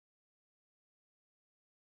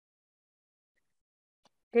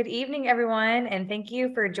Good evening, everyone, and thank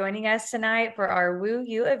you for joining us tonight for our Woo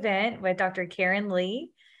You event with Dr. Karen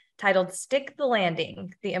Lee, titled Stick the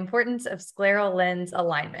Landing, The Importance of Scleral Lens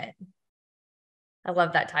Alignment. I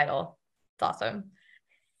love that title. It's awesome.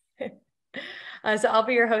 So I'll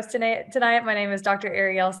be your host tonight. My name is Dr.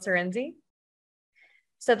 Ariel Sorenzi.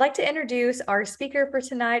 So I'd like to introduce our speaker for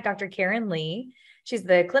tonight, Dr. Karen Lee. She's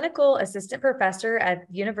the clinical assistant professor at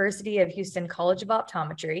the University of Houston College of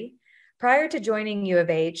Optometry. Prior to joining U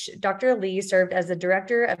of H, Dr. Lee served as the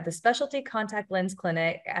director of the Specialty Contact Lens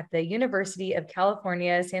Clinic at the University of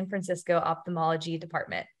California, San Francisco Ophthalmology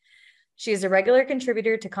Department. She is a regular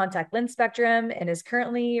contributor to Contact Lens Spectrum and is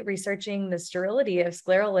currently researching the sterility of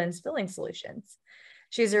scleral lens filling solutions.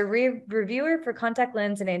 She's a reviewer for contact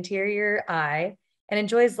lens and anterior eye and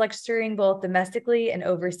enjoys lecturing both domestically and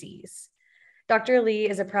overseas. Dr. Lee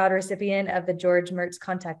is a proud recipient of the George Mertz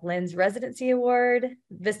Contact Lens Residency Award,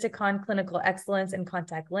 VistaCon Clinical Excellence in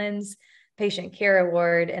Contact Lens Patient Care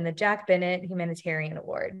Award, and the Jack Bennett Humanitarian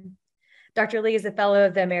Award. Dr. Lee is a fellow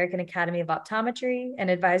of the American Academy of Optometry, an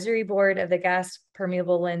advisory board of the Gas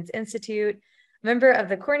Permeable Lens Institute, member of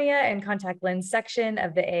the Cornea and Contact Lens section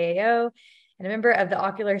of the AAO, and a member of the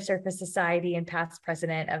Ocular Surface Society and past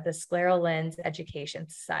president of the Scleral Lens Education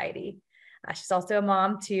Society. She's also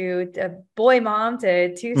a boy mom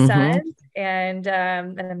to two sons and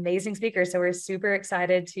an amazing speaker. So we're super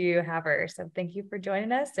excited to have her. So thank you for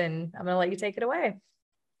joining us, and I'm going to let you take it away.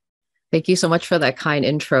 Thank you so much for that kind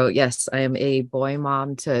intro. Yes, I am a boy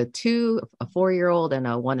mom to two, a 4-year-old and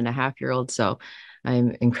a 1.5-year-old. So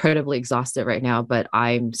I'm incredibly exhausted right now, but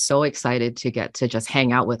I'm so excited to get to just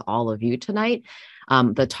hang out with all of you tonight.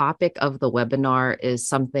 The topic of the webinar is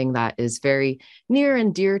something that is very near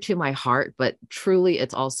and dear to my heart, but truly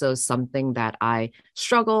it's also something that I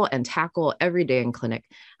struggle and tackle every day in clinic.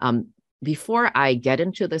 Before I get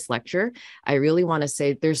into this lecture, I really want to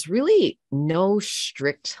say there's really no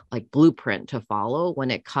strict blueprint to follow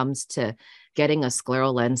when it comes to getting a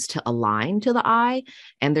scleral lens to align to the eye.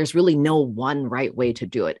 And there's really no one right way to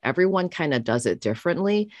do it. Everyone kind of does it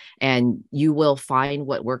differently, and you will find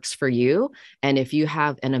what works for you. And if you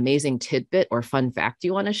have an amazing tidbit or fun fact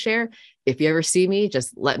you want to share, if you ever see me,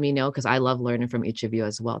 just let me know, because I love learning from each of you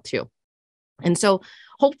as well too. And so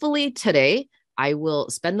hopefully today, I will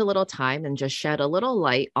spend a little time and just shed a little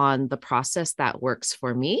light on the process that works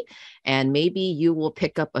for me. And maybe you will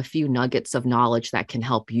pick up a few nuggets of knowledge that can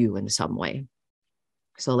help you in some way.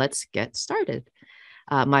 So let's get started.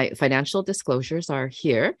 My financial disclosures are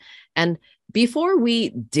here. And before we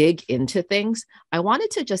dig into things, I wanted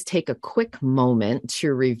to just take a quick moment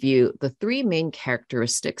to review the 3 main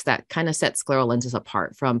characteristics that kind of set scleral lenses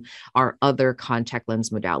apart from our other contact lens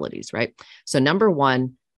modalities, right? So number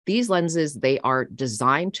 1, these lenses, they are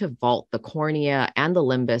designed to vault the cornea and the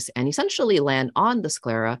limbus and essentially land on the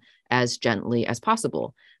sclera as gently as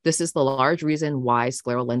possible. This is the large reason why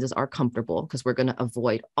scleral lenses are comfortable, because we're going to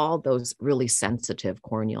avoid all those really sensitive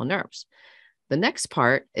corneal nerves. The next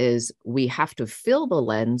part is we have to fill the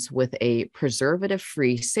lens with a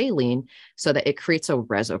preservative-free saline so that it creates a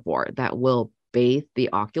reservoir that will bathe the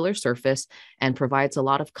ocular surface and provides a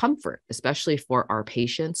lot of comfort, especially for our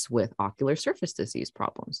patients with ocular surface disease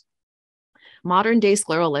problems. Modern day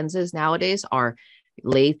scleral lenses nowadays are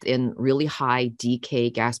lathed in really high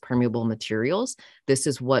DK gas permeable materials. This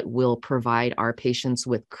is what will provide our patients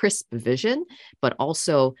with crisp vision, but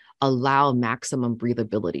also allow maximum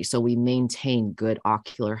breathability. So we maintain good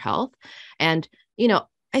ocular health. And,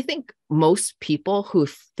 I think most people who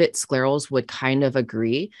fit sclerals would kind of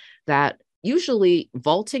agree that usually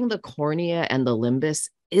vaulting the cornea and the limbus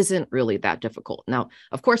isn't really that difficult. Now,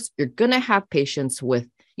 of course, you're going to have patients with,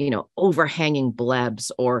 overhanging blebs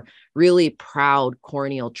or really proud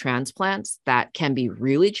corneal transplants that can be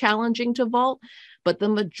really challenging to vault. But the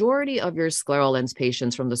majority of your scleral lens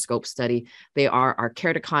patients from the SCOPE study, they are our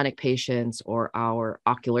keratoconic patients or our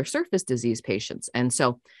ocular surface disease patients. And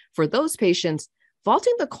so for those patients,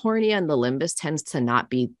 vaulting the cornea and the limbus tends to not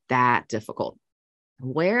be that difficult.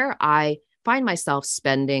 Where I find myself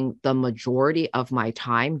spending the majority of my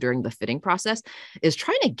time during the fitting process is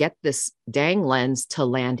trying to get this dang lens to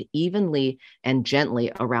land evenly and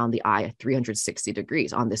gently around the eye at 360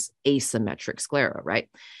 degrees on this asymmetric sclera, right?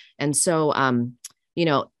 And so,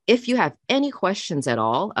 if you have any questions at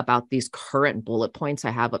all about these current bullet points I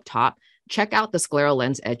have up top, check out the Scleral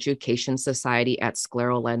Lens Education Society at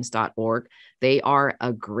sclerallens.org. They are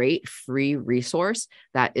a great free resource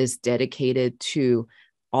that is dedicated to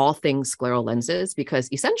all things scleral lenses, because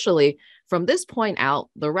essentially from this point out,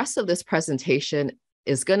 the rest of this presentation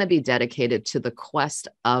is going to be dedicated to the quest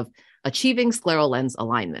of achieving scleral lens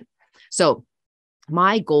alignment. So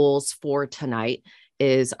my goals for tonight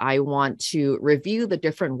is I want to review the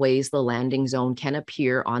different ways the landing zone can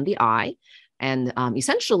appear on the eye and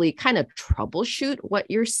essentially kind of troubleshoot what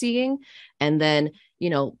you're seeing. And then,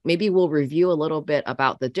 maybe we'll review a little bit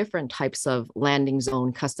about the different types of landing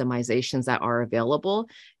zone customizations that are available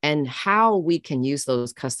and how we can use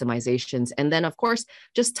those customizations. And then, of course,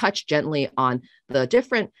 just touch gently on the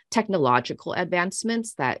different technological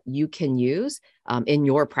advancements that you can use in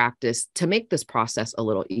your practice to make this process a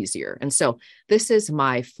little easier. And so this is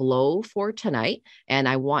my flow for tonight. And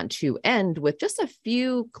I want to end with just a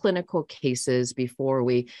few clinical cases before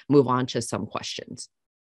we move on to some questions.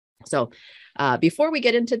 So before we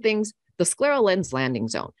get into things, the scleral lens landing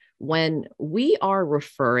zone. When we are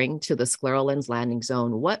referring to the scleral lens landing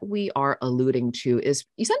zone, what we are alluding to is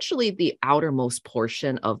essentially the outermost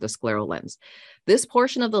portion of the scleral lens. This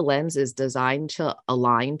portion of the lens is designed to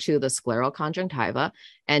align to the scleral conjunctiva.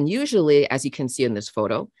 And usually, as you can see in this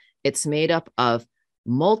photo, it's made up of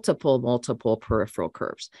multiple peripheral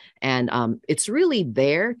curves. And it's really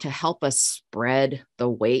there to help us spread the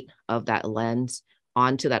weight of that lens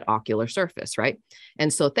onto that ocular surface, right?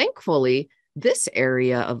 And so thankfully, this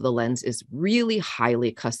area of the lens is really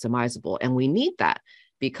highly customizable. And we need that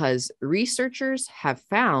because researchers have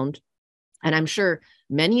found, and I'm sure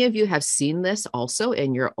many of you have seen this also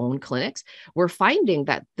in your own clinics, we're finding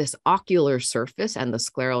that this ocular surface and the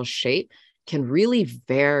scleral shape can really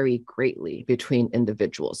vary greatly between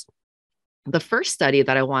individuals. The first study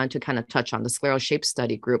that I wanted to kind of touch on, the scleral shape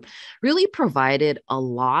study group, really provided a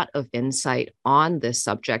lot of insight on this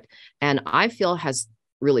subject, and I feel has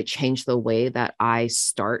really changed the way that I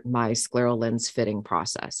start my scleral lens fitting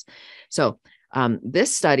process. So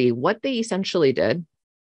this study, what they essentially did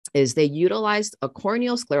is they utilized a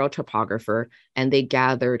corneal scleral topographer, and they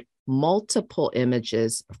gathered multiple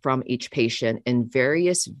images from each patient in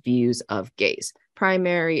various views of gaze: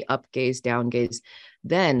 primary, up gaze, down gaze.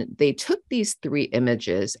 Then they took these 3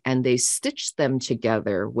 images and they stitched them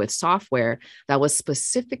together with software that was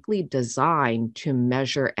specifically designed to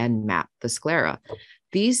measure and map the sclera.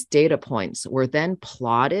 These data points were then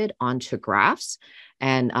plotted onto graphs,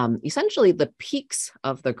 and essentially the peaks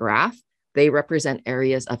of the graph, they represent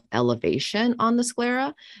areas of elevation on the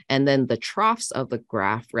sclera, and then the troughs of the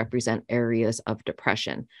graph represent areas of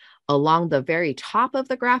depression. Along the very top of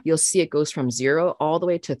the graph, you'll see it goes from 0 all the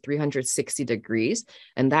way to 360 degrees,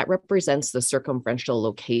 and that represents the circumferential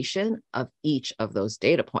location of each of those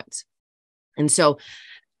data points. And so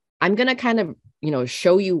I'm going to kind of,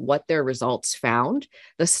 show you what their results found.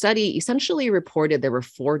 The study essentially reported there were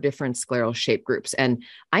 4 different scleral shape groups, and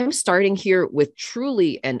I'm starting here with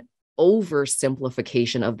truly an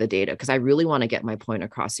oversimplification of the data because I really want to get my point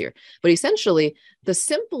across here. But essentially, the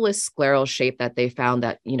simplest scleral shape that they found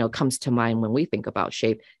that, comes to mind when we think about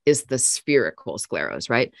shape is the spherical scleras,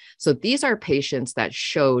 right? So these are patients that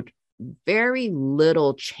showed very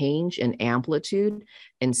little change in amplitude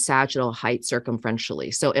in sagittal height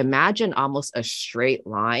circumferentially. So imagine almost a straight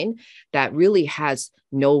line that really has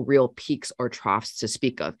no real peaks or troughs to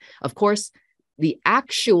speak of. Of course, the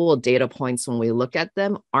actual data points when we look at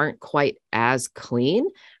them aren't quite as clean,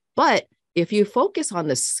 but if you focus on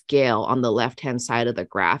the scale on the left-hand side of the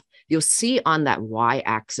graph, you'll see on that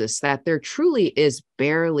y-axis that there truly is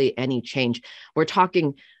barely any change. We're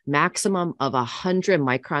talking maximum of 100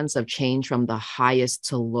 microns of change from the highest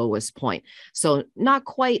to lowest point. So not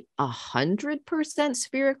quite 100%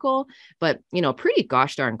 spherical, but pretty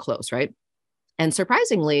gosh darn close, right? And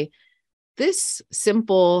surprisingly, this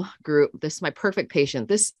simple group, this is my perfect patient,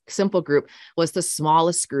 this simple group was the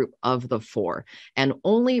smallest group of the 4 and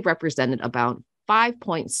only represented about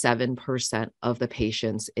 5.7% of the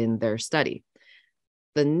patients in their study.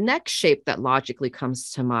 The next shape that logically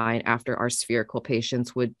comes to mind after our spherical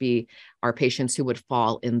patients would be our patients who would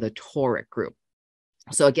fall in the toric group.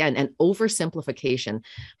 So again, an oversimplification,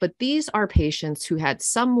 but these are patients who had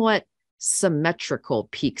somewhat symmetrical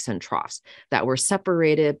peaks and troughs that were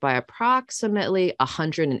separated by approximately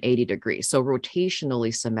 180 degrees, so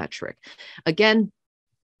rotationally symmetric. Again,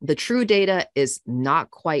 the true data is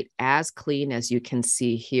not quite as clean as you can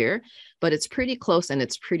see here, but it's pretty close and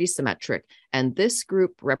it's pretty symmetric. And this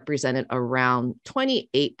group represented around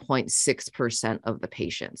 28.6% of the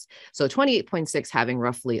patients. So 28.6 having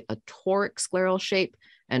roughly a toric scleral shape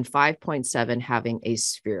and 5.7 having a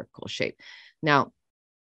spherical shape. Now,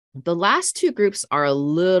 the last 2 groups are a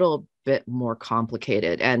little bit more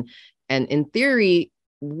complicated and in theory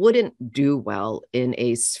wouldn't do well in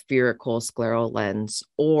a spherical scleral lens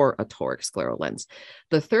or a toric scleral lens.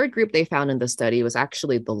 The third group they found in the study was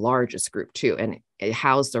actually the largest group too, and it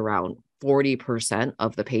housed around 40%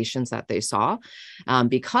 of the patients that they saw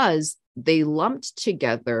because they lumped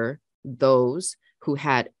together those who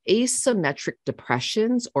had asymmetric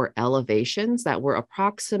depressions or elevations that were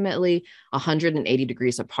approximately 180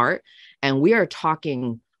 degrees apart. And we are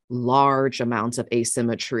talking large amounts of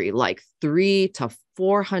asymmetry, like 300 to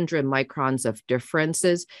 400 microns of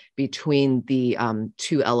differences between the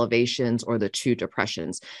two elevations or the two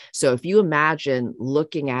depressions. So if you imagine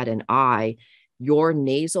looking at an eye, your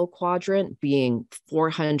nasal quadrant being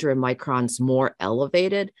 400 microns more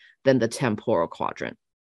elevated than the temporal quadrant.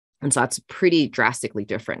 And so that's pretty drastically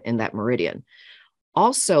different in that meridian.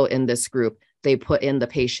 Also in this group, they put in the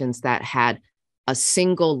patients that had a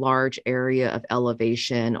single large area of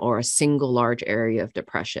elevation or a single large area of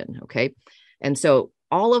depression, okay? And so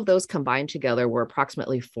all of those combined together were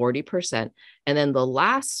approximately 40%. And then the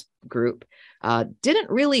last group didn't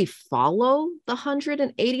really follow the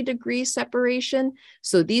 180-degree separation.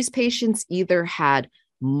 So these patients either had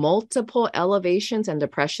multiple elevations and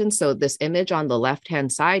depressions. So this image on the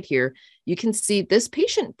left-hand side here, you can see this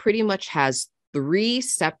patient pretty much has 3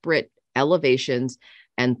 separate elevations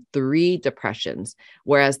and 3 depressions,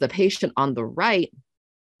 whereas the patient on the right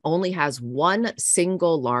only has 1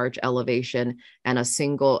 single large elevation and a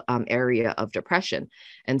single area of depression.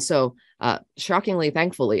 And so shockingly,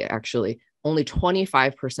 thankfully, actually, only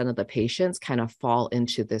 25% of the patients kind of fall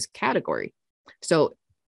into this category. So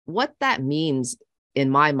what that means in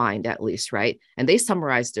my mind, at least, right? And they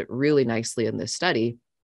summarized it really nicely in this study,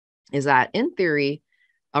 is that in theory,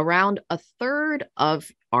 around a third of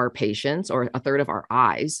our patients or a third of our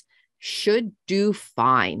eyes should do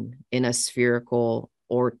fine in a spherical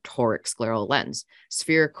or toric scleral lens.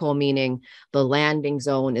 Spherical meaning the landing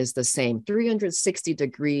zone is the same, 360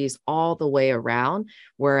 degrees all the way around,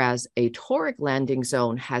 whereas a toric landing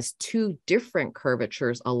zone has 2 different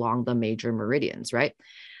curvatures along the major meridians, right?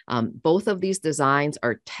 Both of these designs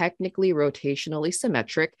are technically rotationally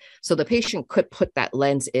symmetric, so the patient could put that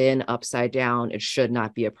lens in upside down. It should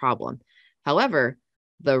not be a problem. However,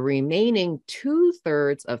 the remaining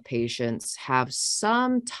 2/3 of patients have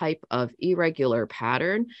some type of irregular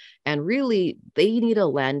pattern, and really they need a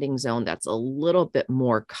landing zone that's a little bit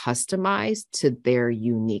more customized to their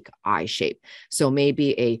unique eye shape. So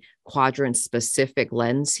maybe a quadrant specific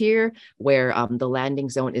lens here where the landing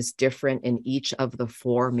zone is different in each of the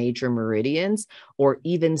 4 major meridians, or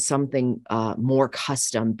even something more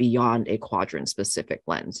custom beyond a quadrant specific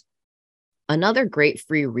lens. Another great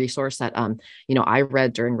free resource that I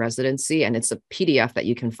read during residency, and it's a PDF that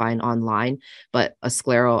you can find online, but a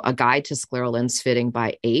guide to scleral lens fitting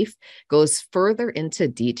by AFE goes further into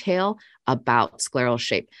detail about scleral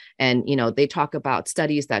shape. And, they talk about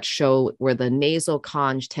studies that show where the nasal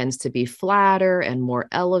conj tends to be flatter and more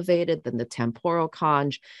elevated than the temporal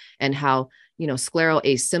conj, and how scleral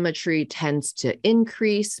asymmetry tends to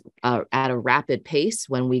increase at a rapid pace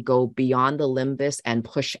when we go beyond the limbus and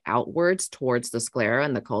push outwards towards the sclera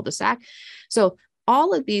and the cul-de-sac. So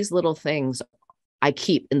all of these little things I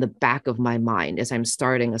keep in the back of my mind as I'm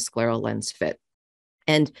starting a scleral lens fit.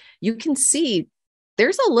 And you can see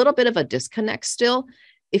there's a little bit of a disconnect still.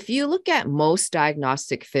 If you look at most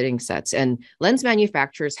diagnostic fitting sets, and lens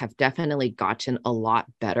manufacturers have definitely gotten a lot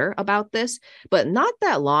better about this, but not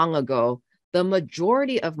that long ago, the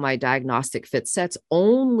majority of my diagnostic fit sets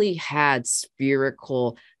only had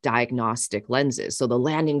spherical diagnostic lenses. So the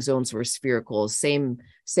landing zones were spherical, same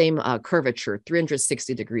curvature,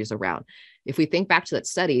 360 degrees around. If we think back to that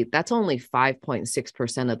study, that's only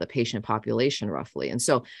 5.6% of the patient population roughly. And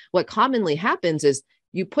so what commonly happens is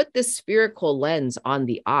you put this spherical lens on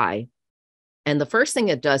the eye, and the first thing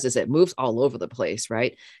it does is it moves all over the place,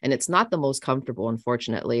 right? And it's not the most comfortable,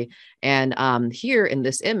 unfortunately. And here in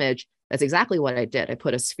this image, that's exactly what I did. I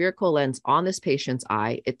put a spherical lens on this patient's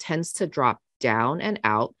eye. It tends to drop down and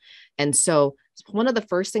out. And so one of the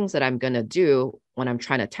first things that I'm going to do when I'm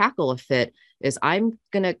trying to tackle a fit is I'm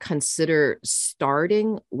going to consider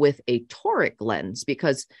starting with a toric lens,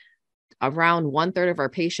 because around 1/3 of our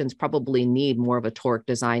patients probably need more of a toric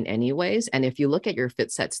design anyways. And if you look at your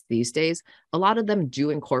fit sets these days, a lot of them do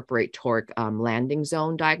incorporate toric landing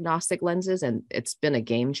zone diagnostic lenses, and it's been a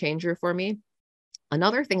game changer for me.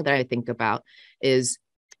 Another thing that I think about is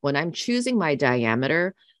when I'm choosing my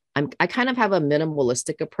diameter, I kind of have a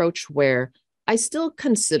minimalistic approach where I still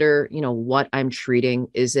consider, what I'm treating.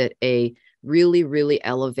 Is it a really, really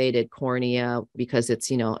elevated cornea because it's,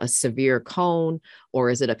 a severe cone, or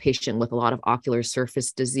is it a patient with a lot of ocular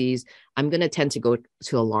surface disease? I'm going to tend to go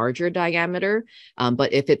to a larger diameter.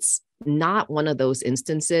 But if it's not one of those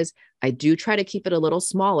instances, I do try to keep it a little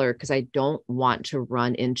smaller because I don't want to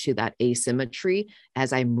run into that asymmetry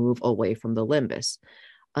as I move away from the limbus.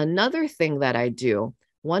 Another thing that I do,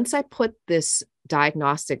 once I put this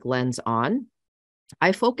diagnostic lens on,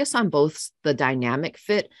 I focus on both the dynamic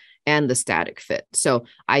fit and the static fit. So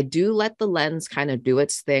I do let the lens kind of do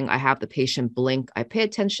its thing. I have the patient blink. I pay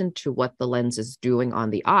attention to what the lens is doing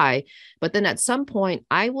on the eye. But then at some point,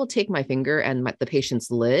 I will take my finger and the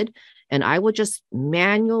patient's lid, and I will just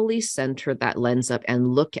manually center that lens up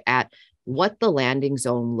and look at what the landing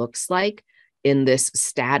zone looks like in this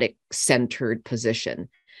static centered position.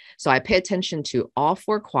 So I pay attention to all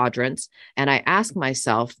 4 quadrants, and I ask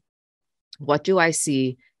myself, what do I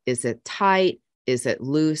see? Is it tight? Is it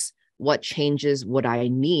loose? What changes would I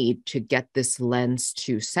need to get this lens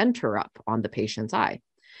to center up on the patient's eye?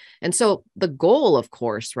 And so the goal, of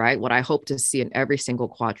course, right, what I hope to see in every single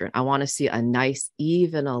quadrant, I want to see a nice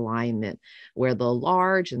even alignment where the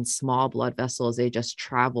large and small blood vessels, they just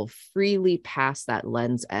travel freely past that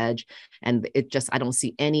lens edge. And I don't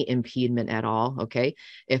see any impediment at all. Okay.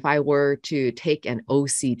 If I were to take an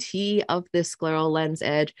OCT of this scleral lens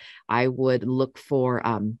edge, I would look for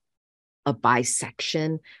a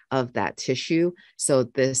bisection of that tissue. So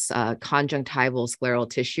this conjunctival scleral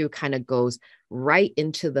tissue kind of goes right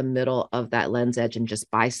into the middle of that lens edge and just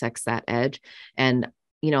bisects that edge. And,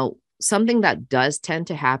 something that does tend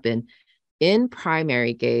to happen in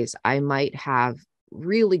primary gaze, I might have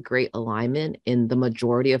really great alignment in the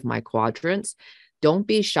majority of my quadrants. Don't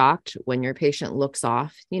be shocked when your patient looks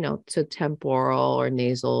off, to temporal or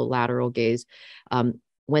nasal lateral gaze.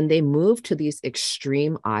 When they move to these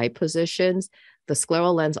extreme eye positions, the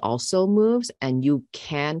scleral lens also moves, and you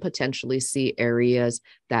can potentially see areas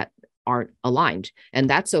that aren't aligned. And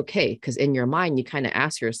that's okay, because in your mind, you kind of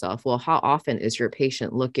ask yourself, well, how often is your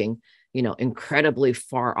patient looking, incredibly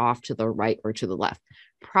far off to the right or to the left?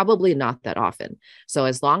 Probably not that often. So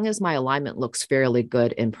as long as my alignment looks fairly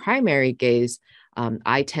good in primary gaze,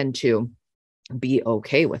 I tend to be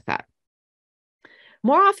okay with that.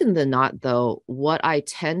 More often than not, though, what I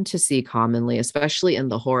tend to see commonly, especially in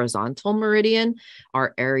the horizontal meridian,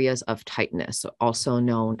 are areas of tightness, also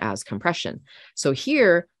known as compression. So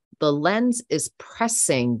here, the lens is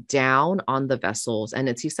pressing down on the vessels, and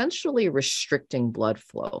it's essentially restricting blood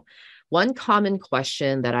flow. One common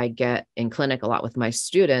question that I get in clinic a lot with my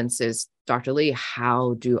students is, Dr. Lee,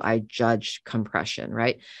 how do I judge compression,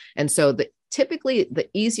 right? And so typically, the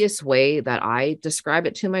easiest way that I describe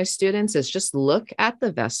it to my students is just look at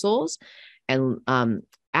the vessels and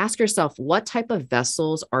ask yourself, what type of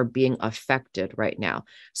vessels are being affected right now?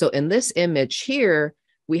 So in this image here,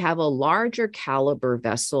 we have a larger caliber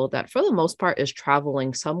vessel that for the most part is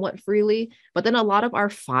traveling somewhat freely, but then a lot of our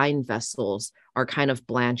fine vessels are kind of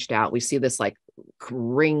blanched out. We see this like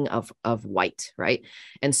ring of white, right?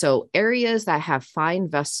 And so areas that have fine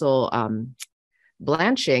vessel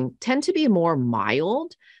blanching tend to be more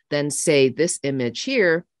mild than, say, this image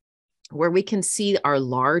here, where we can see our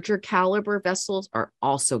larger caliber vessels are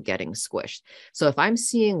also getting squished. So if I'm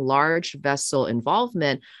seeing large vessel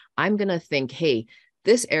involvement, I'm going to think, hey,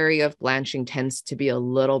 this area of blanching tends to be a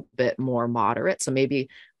little bit more moderate, so maybe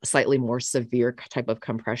a slightly more severe type of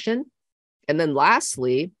compression. And then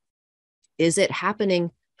lastly, is it happening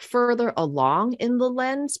further along in the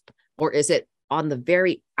lens, or is it on the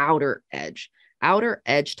very outer edge? Outer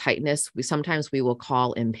edge tightness, we will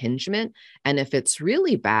call impingement. And if it's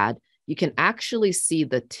really bad, you can actually see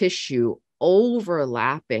the tissue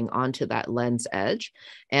overlapping onto that lens edge.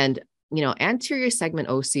 And, anterior segment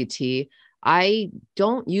OCT, I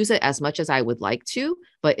don't use it as much as I would like to,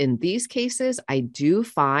 but in these cases, I do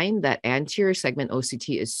find that anterior segment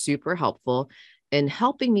OCT is super helpful in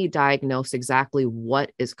helping me diagnose exactly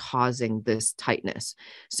what is causing this tightness.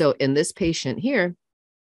 So in this patient here,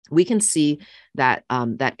 we can see that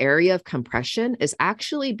that area of compression is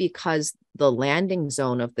actually because the landing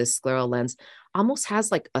zone of this scleral lens almost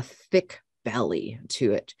has like a thick belly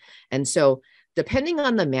to it. And so depending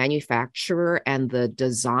on the manufacturer and the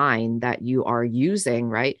design that you are using,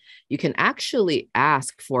 right, you can actually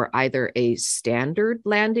ask for either a standard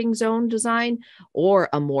landing zone design or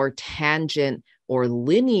a more tangent or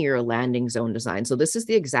linear landing zone design. So this is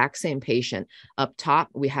the exact same patient. Up top,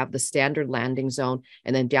 we have the standard landing zone,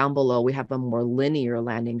 and then down below, we have a more linear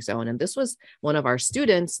landing zone. And this was one of our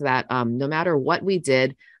students that no matter what we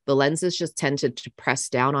did, the lenses just tended to press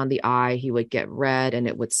down on the eye. He would get red and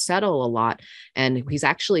it would settle a lot. And he's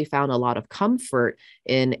actually found a lot of comfort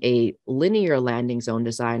in a linear landing zone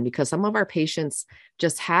design because some of our patients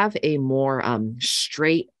just have a more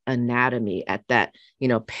straight anatomy at that,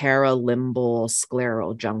 paralimbal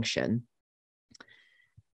scleral junction.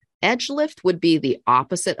 Edge lift would be the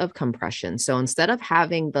opposite of compression. So instead of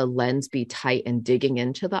having the lens be tight and digging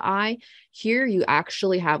into the eye, here you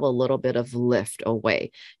actually have a little bit of lift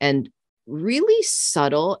away. And really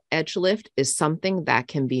subtle edge lift is something that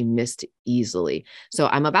can be missed easily. So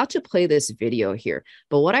I'm about to play this video here,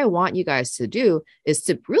 but what I want you guys to do is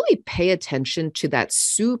to really pay attention to that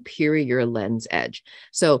superior lens edge.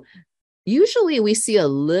 So usually we see a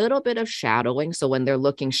little bit of shadowing. So when they're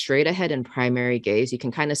looking straight ahead in primary gaze, you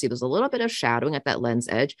can kind of see there's a little bit of shadowing at that lens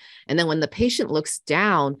edge. And then when the patient looks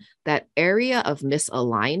down, that area of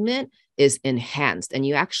misalignment is enhanced and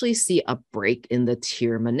you actually see a break in the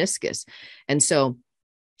tear meniscus. And so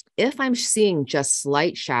if I'm seeing just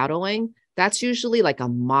slight shadowing, that's usually like a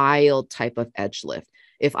mild type of edge lift.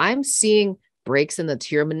 If I'm seeing breaks in the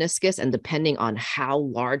tear meniscus, and depending on how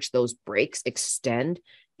large those breaks extend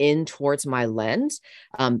in towards my lens,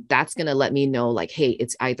 that's going to let me know like, hey,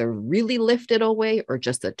 it's either really lifted away or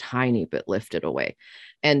just a tiny bit lifted away.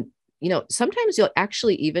 And sometimes you'll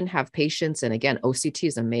actually even have patients, and again, OCT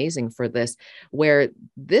is amazing for this, where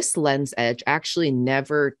this lens edge actually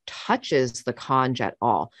never touches the conj at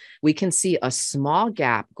all. We can see a small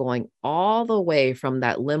gap going all the way from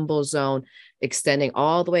that limbo zone, extending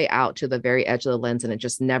all the way out to the very edge of the lens, and it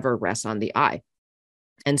just never rests on the eye.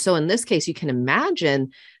 And so in this case, you can imagine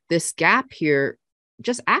this gap here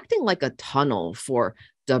just acting like a tunnel for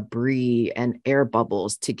debris and air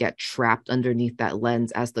bubbles to get trapped underneath that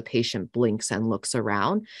lens as the patient blinks and looks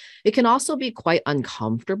around. It can also be quite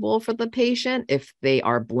uncomfortable for the patient if they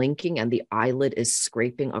are blinking and the eyelid is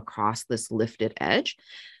scraping across this lifted edge.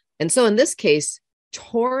 And so in this case,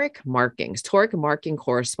 toric marking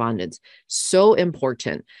correspondence, so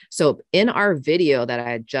important. So in our video that I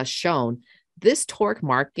had just shown, this toric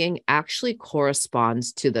marking actually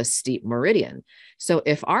corresponds to the steep meridian. So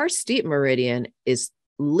if our steep meridian is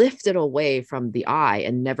lifted away from the eye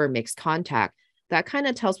and never makes contact, that kind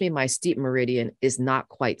of tells me my steep meridian is not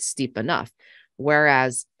quite steep enough.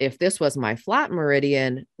 Whereas if this was my flat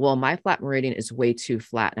meridian, well, my flat meridian is way too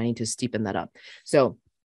flat and I need to steepen that up. So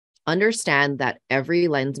understand that every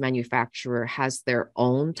lens manufacturer has their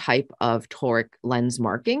own type of toric lens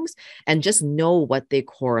markings, and just know what they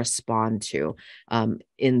correspond to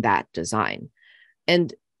in that design.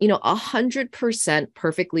 And 100%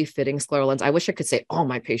 perfectly fitting scleral lens. I wish I could say all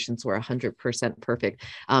my patients were 100% perfect.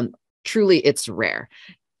 Truly, it's rare.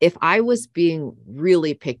 If I was being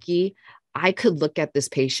really picky, I could look at this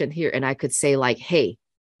patient here and I could say like, hey,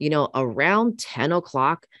 around 10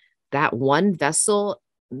 o'clock, that one vessel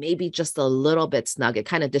maybe just a little bit snug. It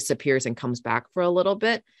kind of disappears and comes back for a little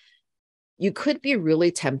bit. You could be really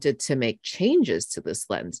tempted to make changes to this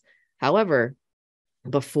lens. However,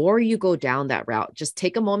 before you go down that route, just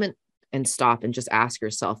take a moment and stop and just ask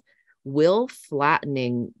yourself, will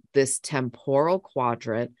flattening this temporal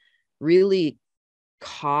quadrant really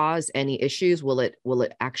cause any issues? Will it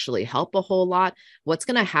actually help a whole lot? What's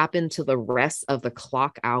going to happen to the rest of the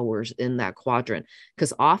clock hours in that quadrant?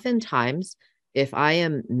 Because oftentimes, if I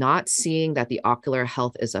am not seeing that the ocular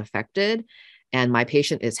health is affected and my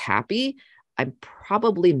patient is happy, I'm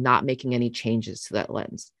probably not making any changes to that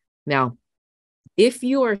lens. Now, if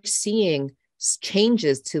you are seeing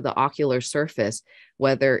changes to the ocular surface,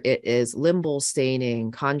 whether it is limbal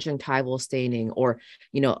staining, conjunctival staining, or,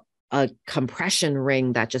 a compression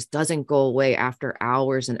ring that just doesn't go away after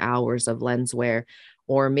hours and hours of lens wear,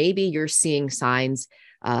 or maybe you're seeing signs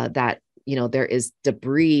that there is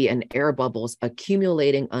debris and air bubbles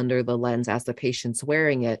accumulating under the lens as the patient's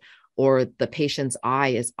wearing it, or the patient's eye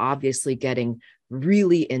is obviously getting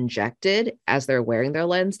really injected as they're wearing their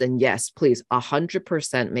lens, then yes, please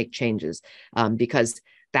 100% make changes because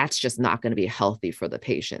that's just not going to be healthy for the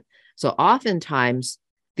patient. So oftentimes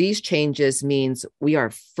these changes means we are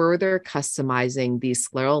further customizing these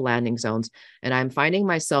scleral landing zones. And I'm finding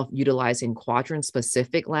myself utilizing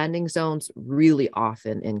quadrant-specific landing zones really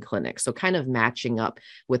often in clinic. So kind of matching up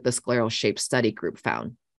with the scleral shape study group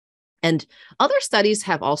found. And other studies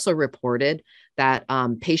have also reported that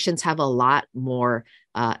patients have a lot more,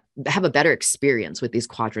 have a better experience with these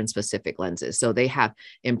quadrant-specific lenses. So they have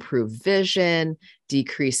improved vision,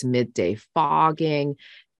 decreased midday fogging,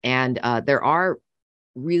 and there are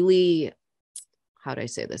really, how do I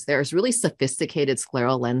say this? There's really sophisticated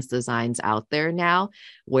scleral lens designs out there now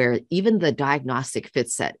where even the diagnostic fit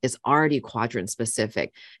set is already quadrant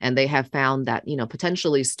specific. And they have found that,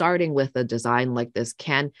 potentially starting with a design like this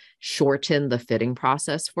can shorten the fitting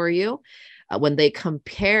process for you. When they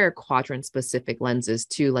compare quadrant specific lenses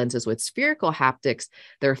to lenses with spherical haptics,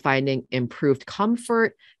 they're finding improved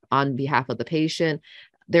comfort on behalf of the patient.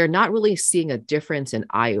 They're not really seeing a difference in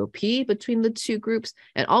IOP between the two groups.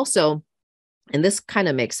 And also, and this kind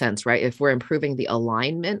of makes sense, right? If we're improving the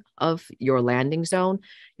alignment of your landing zone,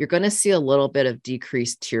 you're going to see a little bit of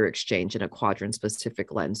decreased tear exchange in a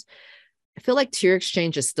quadrant-specific lens. I feel like tear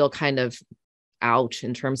exchange is still kind of out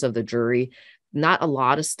in terms of the jury. Not a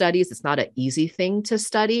lot of studies. It's not an easy thing to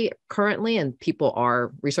study currently, and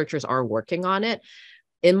researchers are working on it.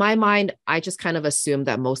 In my mind, I just kind of assume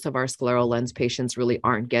that most of our scleral lens patients really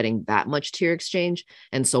aren't getting that much tear exchange.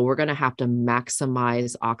 And so we're going to have to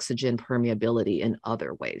maximize oxygen permeability in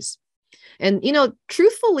other ways. And,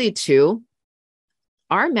 truthfully too,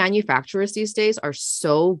 our manufacturers these days are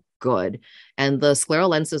so good, and the scleral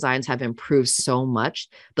lens designs have improved so much.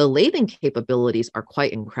 The lathing capabilities are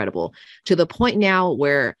quite incredible, to the point now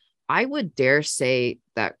where I would dare say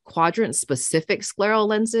that quadrant specific scleral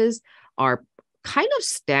lenses are kind of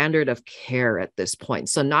standard of care at this point.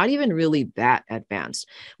 So not even really that advanced.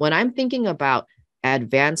 When I'm thinking about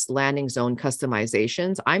advanced landing zone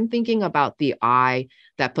customizations, I'm thinking about the eye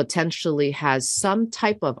that potentially has some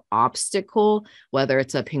type of obstacle, whether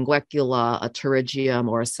it's a pinguecula, a pterygium,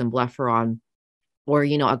 or a symblepharon, or,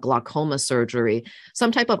 a glaucoma surgery,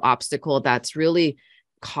 some type of obstacle that's really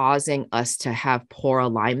causing us to have poor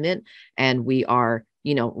alignment, and we are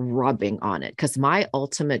rubbing on it. Because my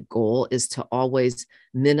ultimate goal is to always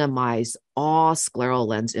minimize all scleral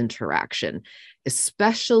lens interaction,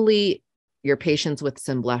 especially your patients with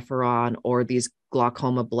symblepharon or these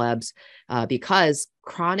glaucoma blebs, because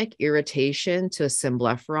chronic irritation to a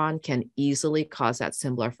symblepharon can easily cause that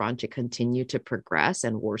symblepharon to continue to progress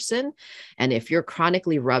and worsen. And if you're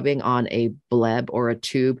chronically rubbing on a bleb or a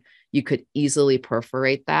tube, you could easily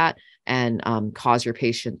perforate that and cause your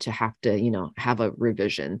patient to have to, have a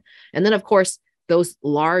revision. And then, of course, those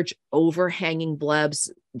large overhanging blebs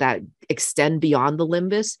that extend beyond the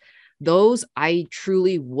limbus, those I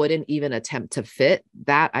truly wouldn't even attempt to fit.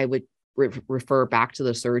 That I would refer back to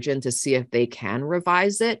the surgeon to see if they can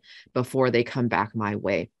revise it before they come back my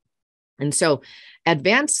way. And so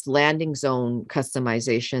advanced landing zone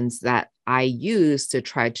customizations that I use to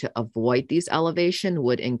try to avoid these elevation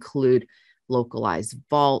would include localized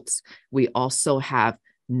vaults. We also have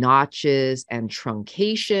notches and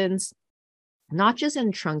truncations. Notches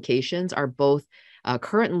and truncations are both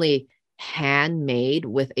currently handmade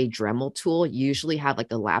with a Dremel tool. Usually have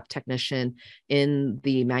like a lab technician in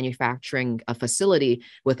the manufacturing facility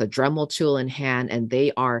with a Dremel tool in hand, and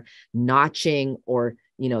they are notching or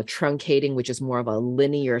truncating, which is more of a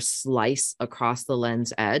linear slice across the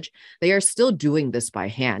lens edge. They are still doing this by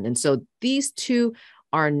hand. And so these two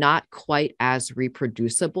are not quite as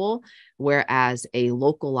reproducible, whereas a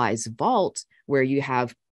localized vault, where you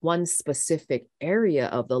have one specific area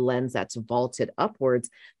of the lens that's vaulted upwards,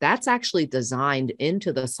 that's actually designed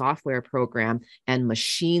into the software program and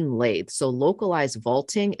machine lathe. So localized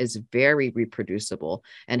vaulting is very reproducible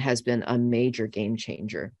and has been a major game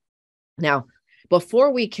changer. Now,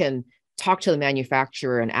 before we can talk to the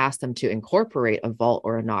manufacturer and ask them to incorporate a vault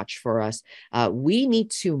or a notch for us, we need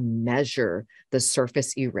to measure the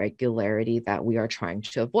surface irregularity that we are trying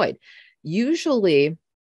to avoid. Usually,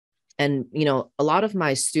 and a lot of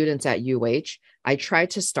my students at UH, I try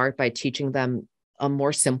to start by teaching them a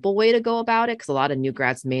more simple way to go about it, because a lot of new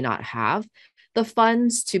grads may not have the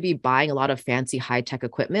funds to be buying a lot of fancy high-tech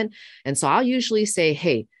equipment. And so I'll usually say,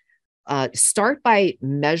 hey, start by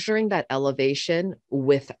measuring that elevation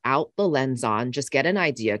without the lens on. Just get an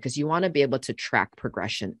idea, because you want to be able to track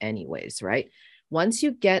progression anyways, right? Once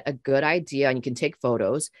you get a good idea and you can take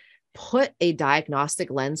photos, put a diagnostic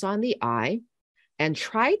lens on the eye and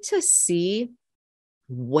try to see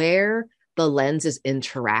where the lens is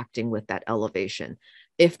interacting with that elevation.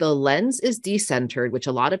 If the lens is decentered, which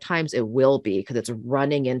a lot of times it will be because it's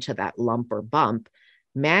running into that lump or bump,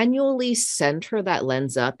 manually center that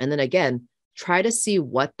lens up. And then again, try to see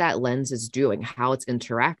what that lens is doing, how it's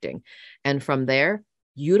interacting. And from there,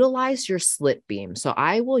 utilize your slit beam. So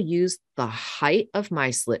I will use the height of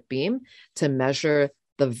my slit beam to measure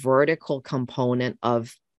the vertical component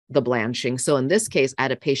of the blanching. So in this case, I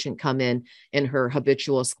had a patient come in her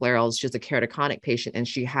habitual sclerals. She's a keratoconic patient, and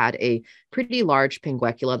she had a pretty large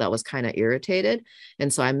pinguecula that was kind of irritated.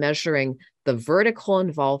 And so I'm measuring the vertical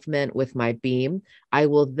involvement with my beam. I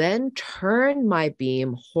will then turn my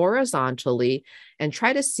beam horizontally and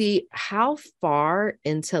try to see how far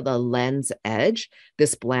into the lens edge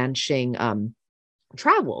this blanching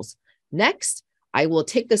travels. Next, I will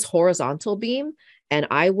take this horizontal beam and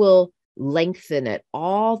I will lengthen it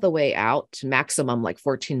all the way out to maximum like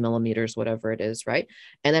 14 millimeters, whatever it is, right?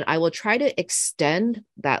 And then I will try to extend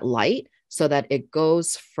that light so that it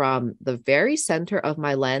goes from the very center of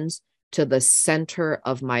my lens to the center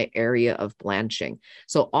of my area of blanching.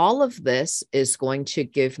 So all of this is going to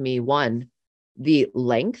give me the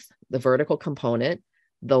length, the vertical component,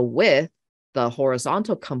 the width, the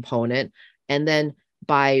horizontal component, and then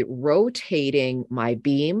by rotating my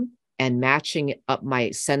beam and matching up my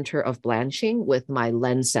center of blanching with my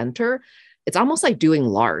lens center, it's almost like doing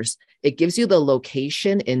Lars. It gives you the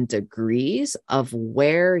location in degrees of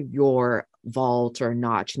where your vault or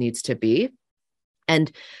notch needs to be.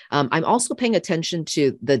 And I'm also paying attention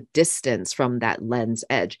to the distance from that lens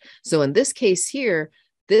edge. So in this case here,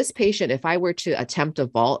 this patient, if I were to attempt a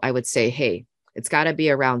vault, I would say, hey, it's got to be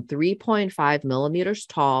around 3.5 millimeters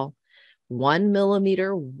tall, 1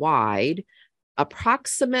 millimeter wide,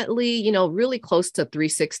 approximately, really close to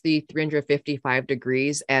 360, 355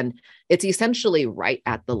 degrees. And it's essentially right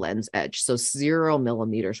at the lens edge. So 0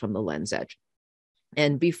 millimeters from the lens edge.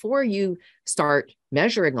 And before you start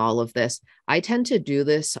measuring all of this, I tend to do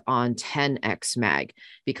this on 10x mag,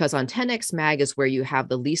 because on 10x mag is where you have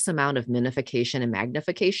the least amount of minification and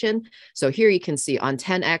magnification. So here you can see on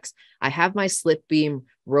 10x, I have my slit beam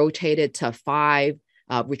rotated to 5,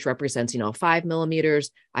 which represents, 5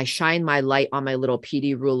 millimeters. I shine my light on my little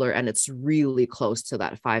PD ruler and it's really close to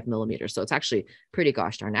that 5 millimeters. So it's actually pretty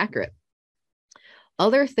gosh darn accurate.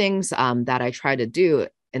 Other things that I try to do,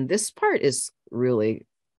 and this part is really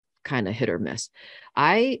kind of hit or miss.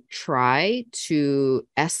 I try to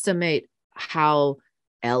estimate how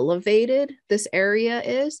elevated this area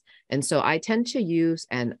is. And so I tend to use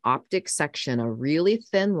an optic section, a really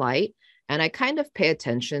thin light, and I kind of pay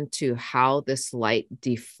attention to how this light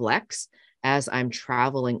deflects as I'm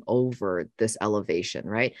traveling over this elevation,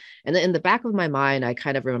 right? And then in the back of my mind, I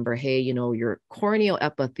kind of remember, hey, your corneal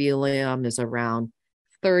epithelium is around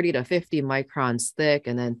 30 to 50 microns thick,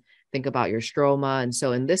 and then think about your stroma. And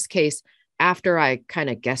so in this case, after I kind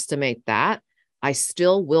of guesstimate that, I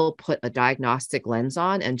still will put a diagnostic lens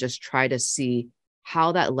on and just try to see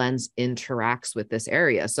how that lens interacts with this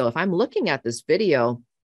area. So if I'm looking at this video,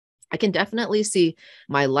 I can definitely see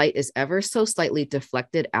my light is ever so slightly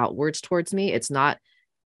deflected outwards towards me. It's not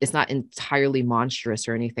entirely monstrous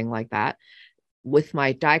or anything like that. With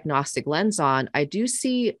my diagnostic lens on, I do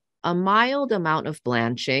see a mild amount of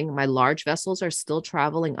blanching. My large vessels are still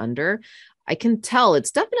traveling under. I can tell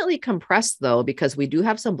it's definitely compressed though, because we do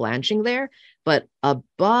have some blanching there, but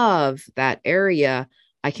above that area,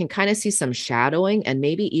 I can kind of see some shadowing and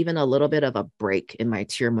maybe even a little bit of a break in my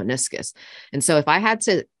tear meniscus. And so if I had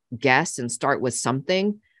to guess and start with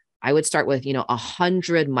something, I would start with,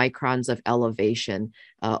 100 microns of elevation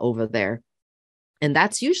over there. And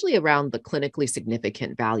that's usually around the clinically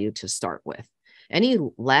significant value to start with. Any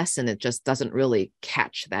less, and it just doesn't really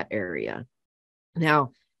catch that area.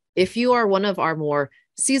 Now, if you are one of our more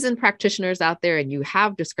seasoned practitioners out there and you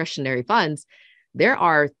have discretionary funds, there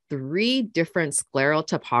are 3 different scleral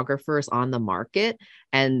topographers on the market,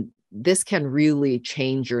 and this can really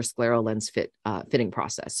change your scleral lens fitting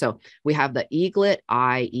process. So we have the Eaglet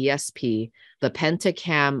Eye ESP, the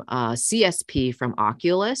Pentacam CSP from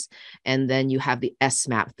Oculus, and then you have the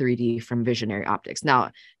SMAP 3D from Visionary Optics.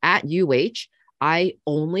 Now, at UH, I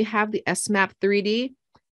only have the SMAP 3D.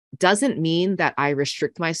 Doesn't mean that I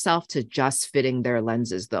restrict myself to just fitting their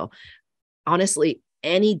lenses though. Honestly,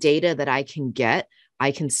 any data that I can get, I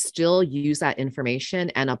can still use that information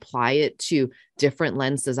and apply it to different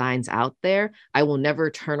lens designs out there. I will never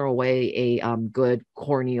turn away a good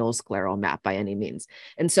corneal scleral map by any means.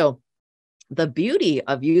 And so the beauty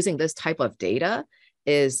of using this type of data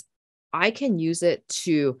is I can use it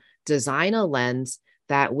to design a lens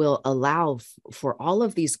that will allow for all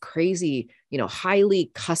of these crazy,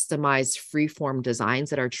 highly customized freeform designs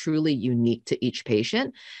that are truly unique to each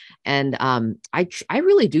patient. And I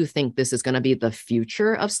really do think this is going to be the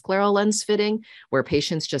future of scleral lens fitting, where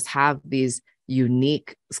patients just have these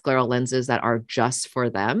unique scleral lenses that are just for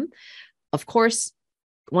them. Of course,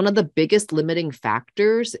 one of the biggest limiting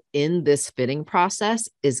factors in this fitting process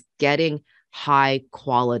is getting high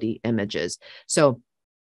quality images. So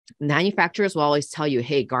manufacturers will always tell you,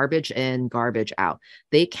 hey, garbage in, garbage out.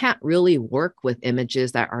 They can't really work with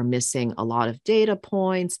images that are missing a lot of data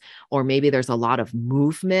points, or maybe there's a lot of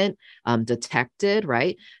movement detected,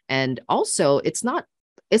 right? And also, it's not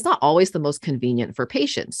always the most convenient for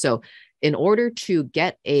patients. So in order to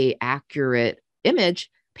get an accurate image,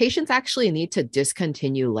 patients actually need to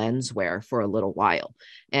discontinue lens wear for a little while.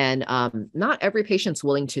 And not every patient's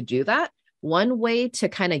willing to do that. One way to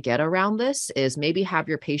kind of get around this is maybe have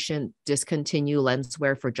your patient discontinue lens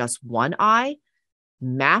wear for just one eye,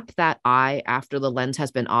 map that eye after the lens has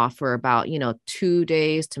been off for about, 2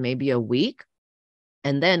 days to maybe a week.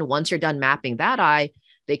 And then once you're done mapping that eye,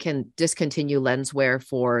 they can discontinue lens wear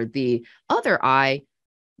for the other eye,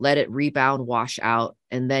 let it rebound, wash out,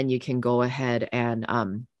 and then you can go ahead and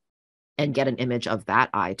get an image of that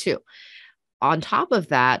eye too. On top of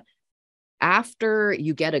that, after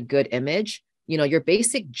you get a good image, your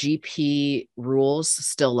basic GP rules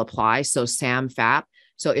still apply. So SAM, FAP.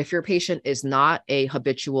 So if your patient is not a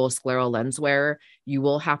habitual scleral lens wearer, you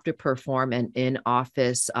will have to perform an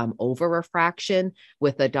in-office over-refraction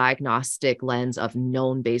with a diagnostic lens of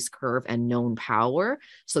known base curve and known power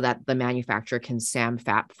so that the manufacturer can SAM,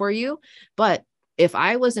 FAP for you. But if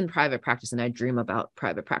I was in private practice, and I dream about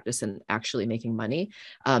private practice and actually making money,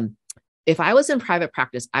 if I was in private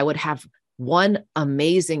practice, I would have one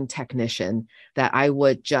amazing technician that I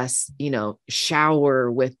would just,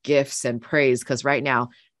 shower with gifts and praise. Because right now,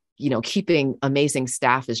 keeping amazing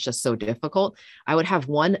staff is just so difficult. I would have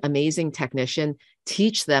one amazing technician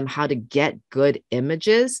teach them how to get good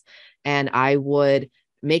images. And I would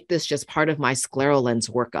make this just part of my scleral lens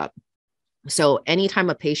workup. So anytime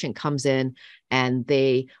a patient comes in and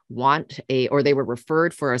they want or they were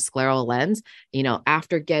referred for a scleral lens,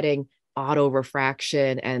 after getting auto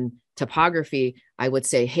refraction and topography, I would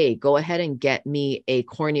say, hey, go ahead and get me a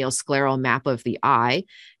corneal scleral map of the eye.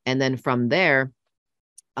 And then from there,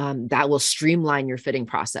 that will streamline your fitting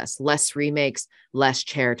process, less remakes, less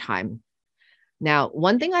chair time. Now,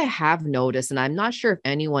 one thing I have noticed, and I'm not sure if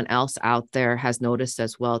anyone else out there has noticed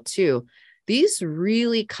as well too, these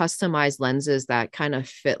really customized lenses that kind of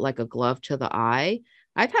fit like a glove to the eye,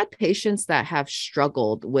 I've had patients that have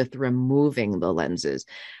struggled with removing the lenses.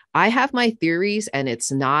 I have my theories and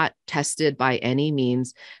it's not tested by any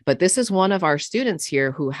means, but this is one of our students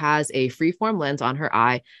here who has a freeform lens on her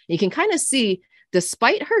eye. You can kind of see,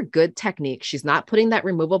 despite her good technique, she's not putting that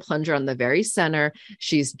removal plunger on the very center.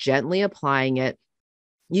 She's gently applying it.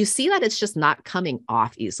 You see that it's just not coming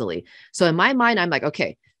off easily. So in my mind, I'm like,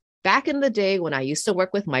 okay, back in the day when I used to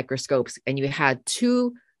work with microscopes and you had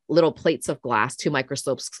two little plates of glass, two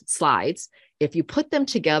microscope slides, if you put them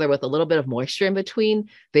together with a little bit of moisture in between,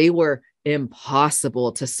 they were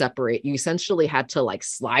impossible to separate. You essentially had to like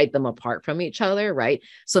slide them apart from each other, right?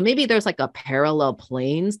 So maybe there's like a parallel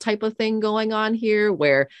planes type of thing going on here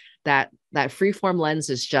where that freeform lens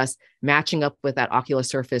is just matching up with that ocular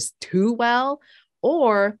surface too well,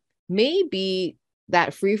 or maybe that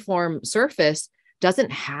freeform surface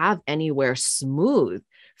doesn't have anywhere smooth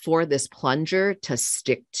for this plunger to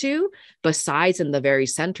stick to besides in the very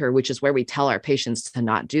center, which is where we tell our patients to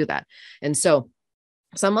not do that. And so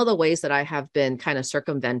some of the ways that I have been kind of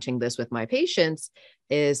circumventing this with my patients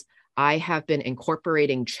is I have been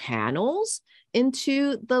incorporating channels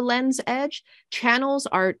into the lens edge. Channels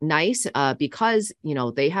are nice because,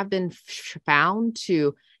 they have been found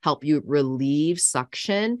to help you relieve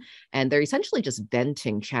suction. And they're essentially just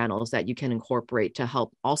venting channels that you can incorporate to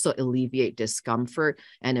help also alleviate discomfort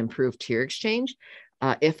and improve tear exchange.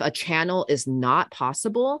 If a channel is not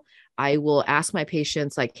possible, I will ask my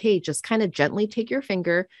patients like, hey, just kind of gently take your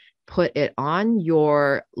finger, put it on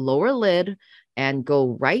your lower lid and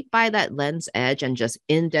go right by that lens edge and just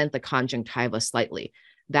indent the conjunctiva slightly.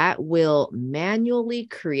 That will manually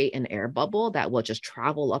create an air bubble that will just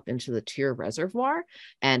travel up into the tear reservoir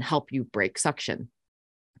and help you break suction.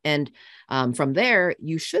 And from there,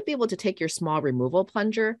 you should be able to take your small removal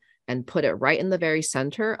plunger and put it right in the very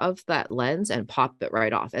center of that lens and pop it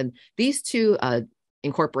right off. And these two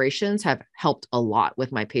incorporations have helped a lot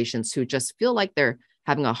with my patients who just feel like they're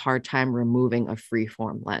having a hard time removing a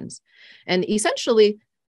freeform lens. And essentially,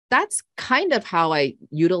 that's kind of how I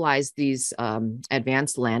utilize these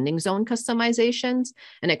advanced landing zone customizations.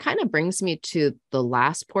 And it kind of brings me to the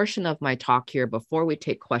last portion of my talk here before we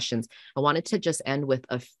take questions. I wanted to just end with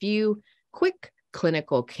a few quick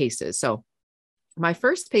clinical cases. So my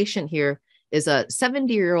first patient here is a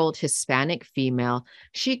 70-year-old Hispanic female.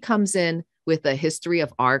 She comes in with a history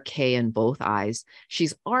of RK in both eyes.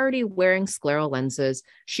 She's already wearing scleral lenses.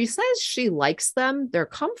 She says she likes them. They're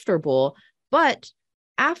comfortable, but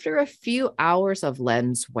after a few hours of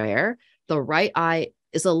lens wear, the right eye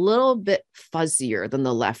is a little bit fuzzier than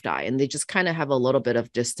the left eye, and they just kind of have a little bit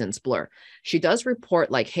of distance blur. She does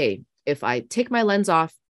report like, hey, if I take my lens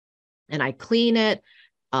off and I clean it,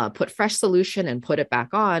 put fresh solution and put it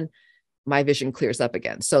back on, my vision clears up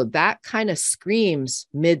again. So that kind of screams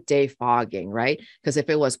midday fogging, right? Because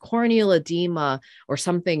if it was corneal edema or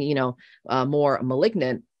something, more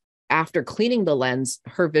malignant, after cleaning the lens,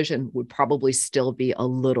 her vision would probably still be a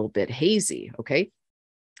little bit hazy, okay?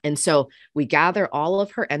 And so we gather all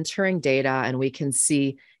of her entering data and we can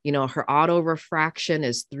see, her auto refraction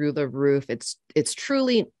is through the roof. It's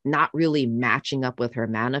truly not really matching up with her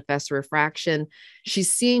manifest refraction. She's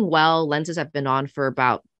seeing well. Lenses have been on for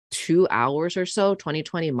about 2 hours or so,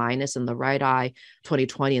 20/20 minus in the right eye,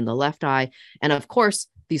 20/20 in the left eye. And of course,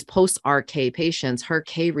 these post-RK patients, her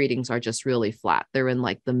K readings are just really flat. They're in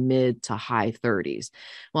like the mid to high 30s.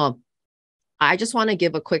 Well, I just want to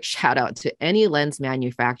give a quick shout out to any lens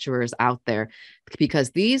manufacturers out there,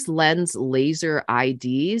 because these lens laser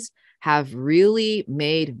IDs have really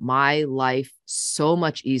made my life so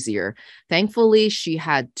much easier. Thankfully, she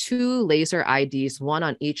had 2 laser IDs, one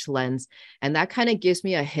on each lens, and that kind of gives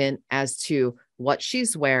me a hint as to what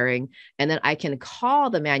she's wearing. And then I can call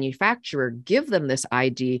the manufacturer, give them this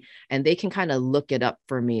ID, and they can kind of look it up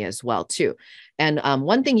for me as well too. And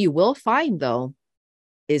one thing you will find though,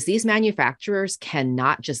 is these manufacturers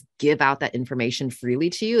cannot just give out that information freely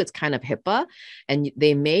to you. It's kind of HIPAA, and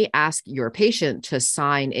they may ask your patient to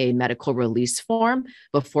sign a medical release form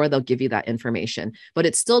before they'll give you that information. But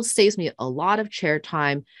it still saves me a lot of chair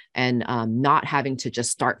time and not having to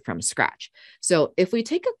just start from scratch. So if we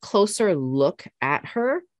take a closer look at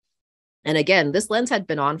her, and again, this lens had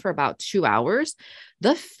been on for about 2 hours,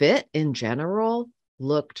 the fit in general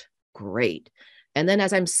looked great. And then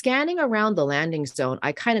as I'm scanning around the landing zone,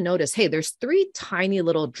 I kind of notice, hey, there's 3 tiny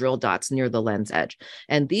little drill dots near the lens edge.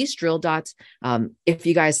 And these drill dots, if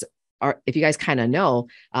you guys kind of know,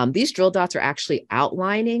 these drill dots are actually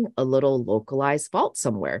outlining a little localized vault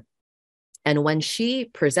somewhere. And when she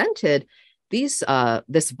presented, this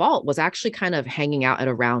vault was actually kind of hanging out at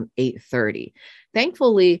around 8:30.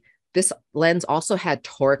 Thankfully, this lens also had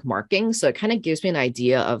toric markings, so it kind of gives me an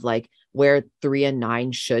idea of like where 3 and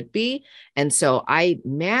 9 should be. And so I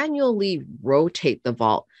manually rotate the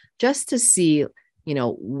vault just to see,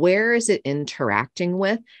 where is it interacting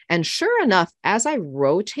with? And sure enough, as I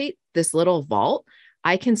rotate this little vault,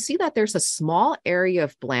 I can see that there's a small area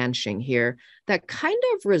of blanching here that kind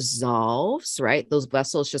of resolves, right? Those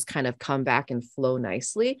vessels just kind of come back and flow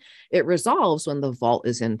nicely. It resolves when the vault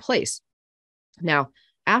is in place. Now,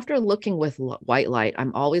 after looking with white light,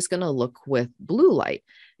 I'm always going to look with blue light.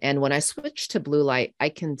 And when I switch to blue light, I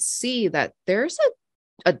can see that there's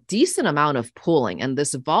a decent amount of pooling, and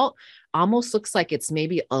this vault almost looks like it's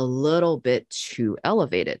maybe a little bit too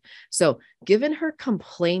elevated. So given her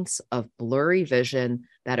complaints of blurry vision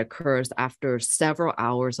that occurs after several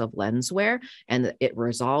hours of lens wear, and it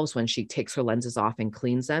resolves when she takes her lenses off and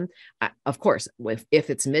cleans them, of course, if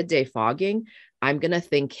it's midday fogging, I'm going to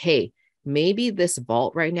think, hey, maybe this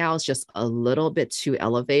vault right now is just a little bit too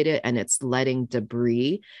elevated and it's letting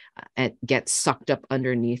debris and get sucked up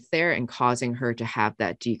underneath there and causing her to have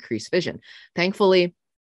that decreased vision. Thankfully,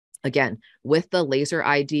 again, with the laser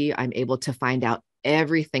ID, I'm able to find out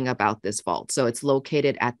everything about this vault. So it's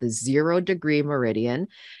located at the 0-degree meridian.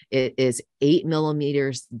 It is 8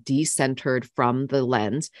 millimeters decentered from the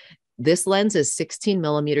lens. This lens is 16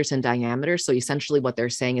 millimeters in diameter. So essentially what they're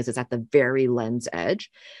saying is it's at the very lens edge.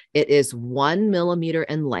 It is 1 millimeter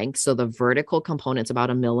in length. So the vertical component's about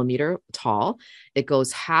 1 millimeter tall. It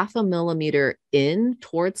goes 0.5 millimeter in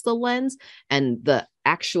towards the lens, and the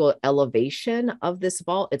actual elevation of this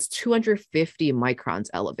vault, it's 250 microns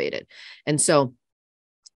elevated. And so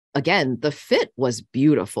again, the fit was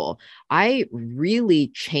beautiful. I really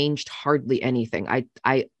changed hardly anything.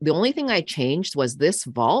 The only thing I changed was this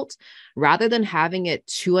vault. Rather than having it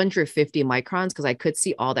 250 microns, because I could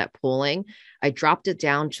see all that pooling, I dropped it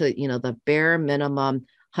down to, the bare minimum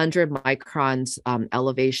 100 microns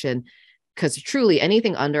elevation. Because truly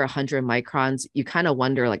anything under 100 microns, you kind of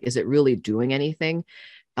wonder, like, is it really doing anything?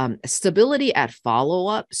 Stability at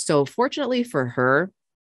follow-up. So fortunately for her,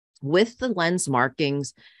 with the lens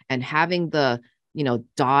markings and having the,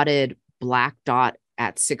 dotted black dot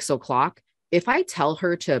at 6 o'clock, if I tell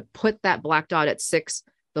her to put that black dot at 6,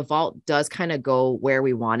 the vault does kind of go where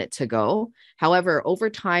we want it to go. However, over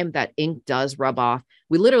time, that ink does rub off.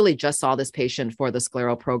 We literally just saw this patient for the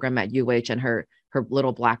Scleral program at UH, and her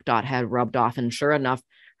little black dot had rubbed off. And sure enough,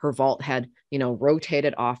 her vault had,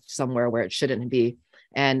 rotated off somewhere where it shouldn't be.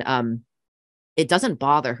 And it doesn't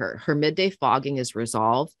bother her. Her midday fogging is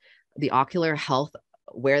resolved. The ocular health,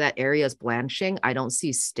 where that area is blanching, I don't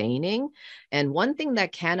see staining. And one thing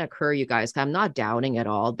that can occur, you guys, I'm not doubting at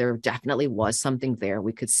all, there definitely was something there.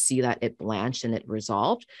 We could see that it blanched and it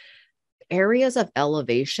resolved. Areas of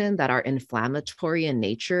elevation that are inflammatory in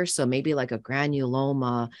nature, so maybe like a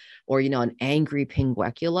granuloma or, an angry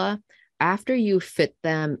pinguecula, after you fit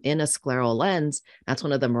them in a scleral lens, that's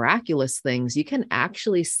one of the miraculous things. You can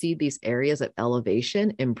actually see these areas of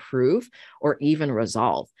elevation improve or even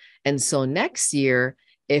resolve. And so next year,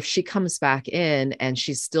 if she comes back in and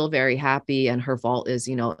she's still very happy and her vault is,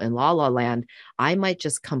 in la la land, I might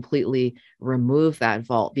just completely remove that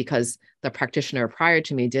vault, because the practitioner prior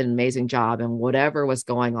to me did an amazing job, and whatever was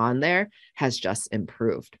going on there has just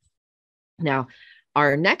improved. Now,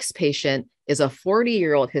 our next patient is a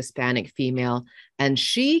 40-year-old Hispanic female, and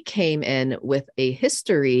she came in with a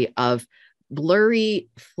history of blurry,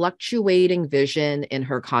 fluctuating vision in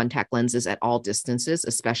her contact lenses at all distances,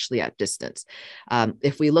 especially at distance.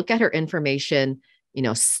 If we look at her information,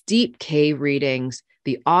 steep K readings,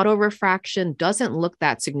 the autorefraction doesn't look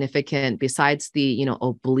that significant besides the,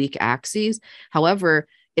 oblique axes. However,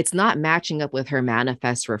 it's not matching up with her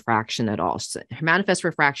manifest refraction at all. So her manifest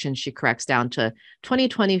refraction, she corrects down to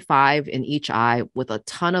 20/25 in each eye with a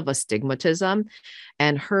ton of astigmatism.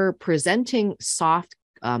 And her presenting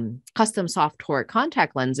custom soft toric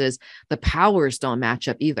contact lenses, the powers don't match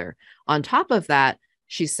up either. On top of that,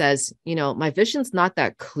 she says, my vision's not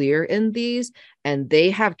that clear in these, and they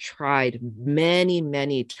have tried many,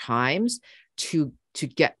 many times to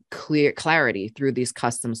get clarity through these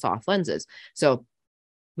custom soft lenses. So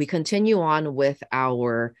we continue on with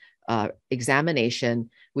our examination.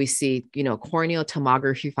 We see, corneal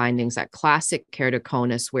tomography findings at classic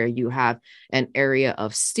keratoconus, where you have an area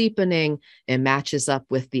of steepening. It matches up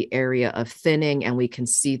with the area of thinning, and we can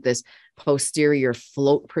see this posterior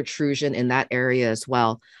float protrusion in that area as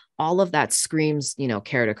well. All of that screams,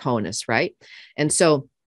 keratoconus, right? And so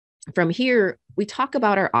from here, we talk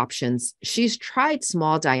about our options. She's tried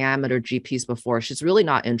small diameter GPs before. She's really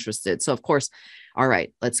not interested. So of course, all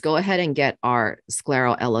right, let's go ahead and get our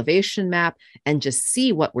scleral elevation map and just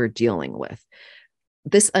see what we're dealing with.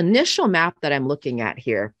 This initial map that I'm looking at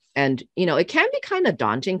here, and it can be kind of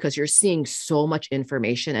daunting because you're seeing so much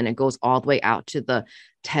information and it goes all the way out to the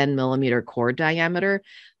 10 millimeter core diameter.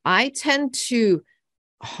 I tend to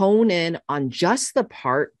hone in on just the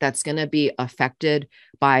part that's going to be affected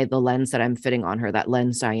by the lens that I'm fitting on her, that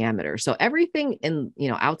lens diameter. So everything in,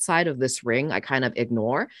 outside of this ring, I kind of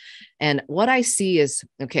ignore. And what I see is,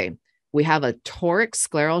 okay, we have a toric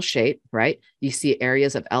scleral shape, right? You see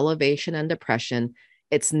areas of elevation and depression.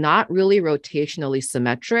 It's not really rotationally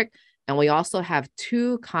symmetric. And we also have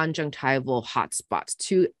two conjunctival hotspots,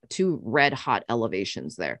 two red hot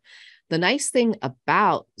elevations there. The nice thing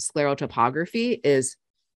about scleral topography is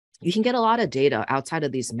you can get a lot of data outside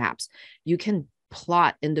of these maps. You can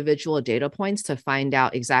plot individual data points to find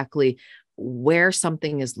out exactly where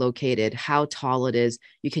something is located, how tall it is.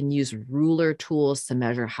 You can use ruler tools to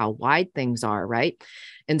measure how wide things are, right?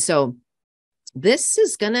 And so this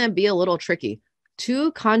is going to be a little tricky.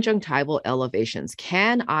 Two conjunctival elevations.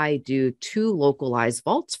 Can I do two localized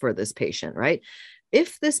vaults for this patient, right?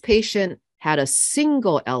 If this patient had a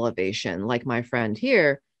single elevation, like my friend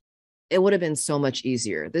here, it would have been so much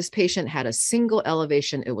easier. This patient had a single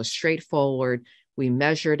elevation. It was straightforward. We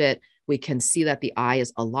measured it. We can see that the eye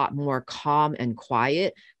is a lot more calm and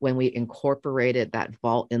quiet when we incorporated that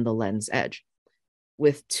vault in the lens edge.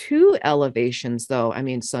 With two elevations though,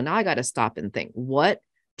 so now I got to stop and think, what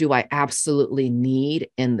do I absolutely need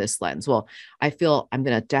in this lens? Well, I feel I'm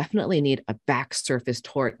going to definitely need a back surface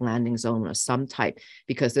toric landing zone of some type,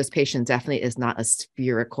 because this patient definitely is not a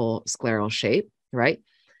spherical scleral shape, right?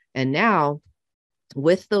 And now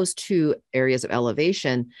with those two areas of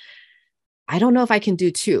elevation, I don't know if I can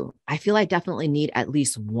do two. I feel I definitely need at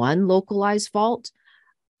least one localized vault.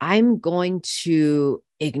 I'm going to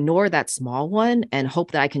ignore that small one and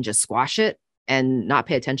hope that I can just squash it and not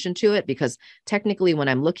pay attention to it, because technically when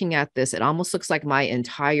I'm looking at this, it almost looks like my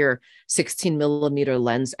entire 16 millimeter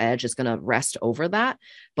lens edge is going to rest over that.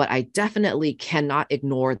 But I definitely cannot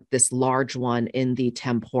ignore this large one in the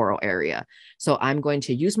temporal area. So I'm going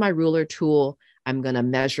to use my ruler tool. I'm going to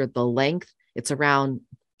measure the length. It's around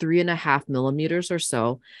 3.5 millimeters or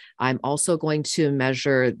so. I'm also going to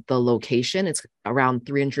measure the location. It's around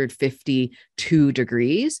 352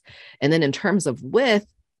 degrees. And then in terms of width,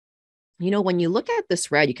 when you look at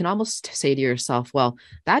this red, you can almost say to yourself, well,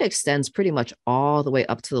 that extends pretty much all the way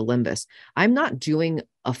up to the limbus. I'm not doing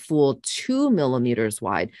a full 2 millimeters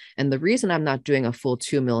wide. And the reason I'm not doing a full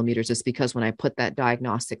 2 millimeters is because when I put that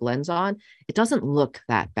diagnostic lens on, it doesn't look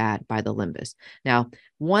that bad by the limbus. Now,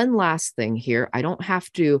 one last thing here, I don't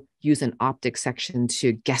have to use an optic section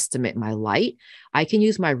to guesstimate my light. I can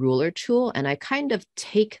use my ruler tool, and I kind of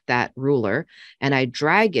take that ruler and I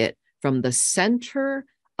drag it from the center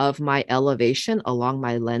of my elevation along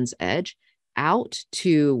my lens edge out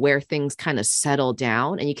to where things kind of settle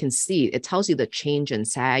down. And you can see, it tells you the change in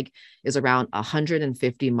sag is around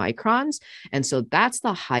 150 microns. And so that's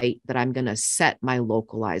the height that I'm going to set my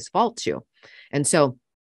localized vault to. And so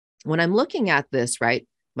when I'm looking at this, right,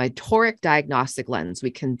 my toric diagnostic lens, we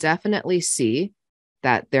can definitely see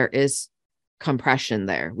that there is compression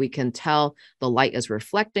there. We can tell the light is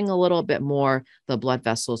reflecting a little bit more. The blood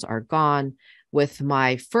vessels are gone. with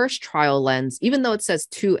my first trial lens, even though it says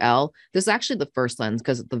 2L, this is actually the first lens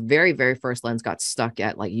because the very, very first lens got stuck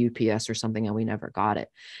at like UPS or something and we never got it.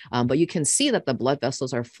 But you can see that the blood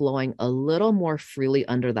vessels are flowing a little more freely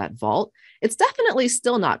under that vault. It's definitely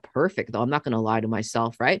still not perfect, though. I'm not going to lie to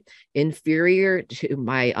myself, right? Inferior to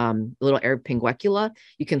my little air pinguecula,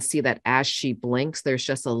 you can see that as she blinks, there's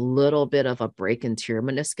just a little bit of a break in tear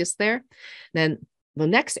meniscus there. Then the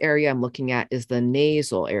next area I'm looking at is the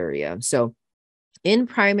nasal area. So in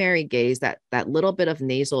primary gaze, that little bit of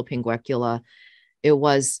nasal pinguecula, it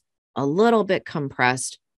was a little bit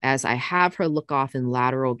compressed. As I have her look off in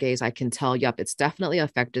lateral gaze, I can tell, yep, it's definitely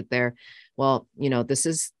affected there. Well, this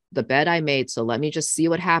is the bed I made, so let me just see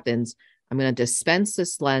what happens. I'm going to dispense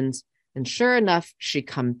this lens. And sure enough, she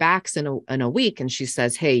comes back in a week and she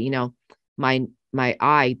says, hey, my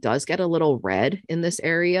eye does get a little red in this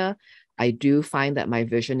area. I do find that my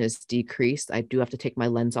vision is decreased. I do have to take my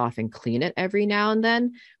lens off and clean it every now and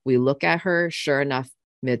then. We look at her, sure enough,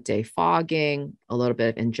 midday fogging, a little bit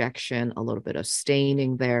of injection, a little bit of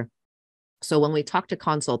staining there. So when we talk to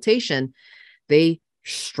consultation, they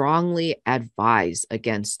strongly advise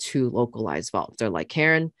against 2 localized vaults. They're like,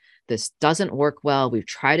 Karen, this doesn't work well. We've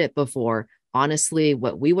tried it before. Honestly,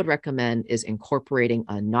 what we would recommend is incorporating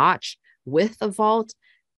a notch with a vault.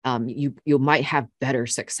 You might have better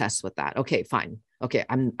success with that. Okay, fine. Okay,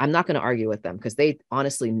 I'm not going to argue with them because they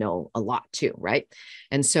honestly know a lot too, right?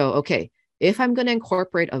 And so, okay, if I'm going to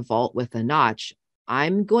incorporate a vault with a notch,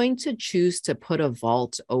 I'm going to choose to put a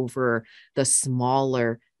vault over the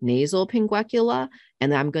smaller nasal pinguecula,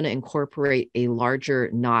 and I'm going to incorporate a larger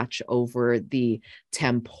notch over the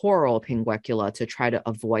temporal pinguecula to try to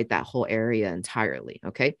avoid that whole area entirely.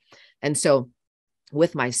 Okay, and so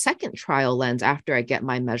with my second trial lens, after I get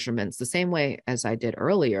my measurements, the same way as I did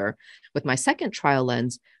earlier, with my second trial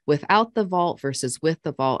lens, without the vault versus with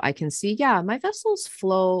the vault, I can see, yeah, my vessels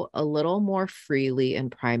flow a little more freely in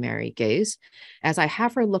primary gaze. As I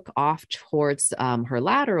have her look off towards her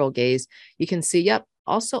lateral gaze, you can see, yep,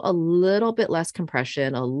 also a little bit less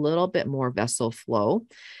compression, a little bit more vessel flow.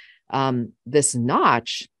 This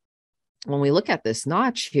notch, when we look at this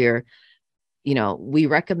notch here, we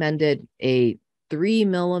recommended a 3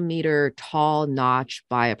 millimeter tall notch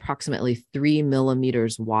by approximately 3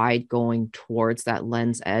 millimeters wide going towards that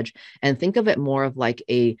lens edge. And think of it more of like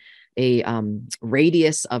a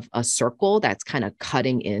radius of a circle that's kind of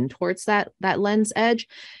cutting in towards that lens edge.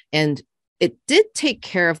 And it did take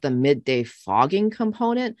care of the midday fogging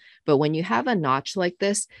component, but when you have a notch like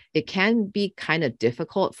this, it can be kind of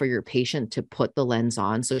difficult for your patient to put the lens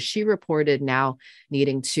on. So she reported now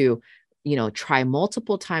needing to try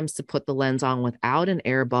multiple times to put the lens on without an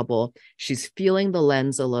air bubble. She's feeling the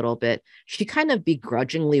lens a little bit. She kind of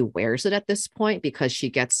begrudgingly wears it at this point because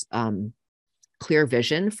she gets clear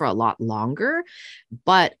vision for a lot longer.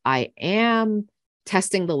 But I am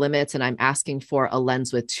testing the limits and I'm asking for a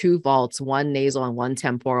lens with 2 vaults, 1 nasal and 1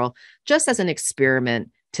 temporal, just as an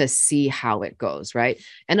experiment to see how it goes, right?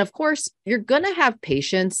 And of course, you're going to have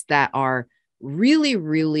patients that are really,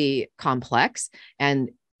 really complex,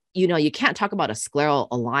 and you can't talk about a scleral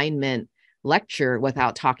alignment lecture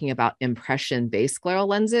without talking about impression-based scleral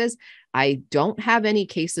lenses. I don't have any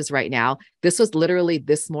cases right now. This was literally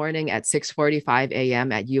this morning at 6:45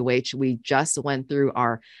 a.m. at UH. We just went through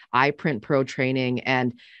our iPrint Pro training,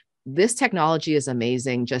 and this technology is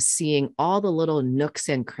amazing. Just seeing all the little nooks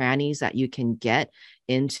and crannies that you can get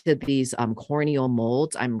into these corneal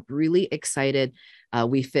molds. I'm really excited.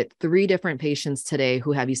 We fit 3 different patients today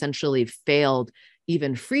who have essentially failed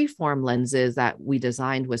even free-form lenses that we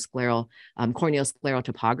designed with scleral, corneal scleral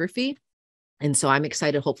topography. And so I'm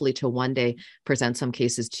excited, hopefully, to one day present some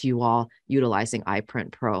cases to you all utilizing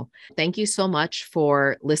iPrint Pro. Thank you so much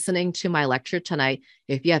for listening to my lecture tonight.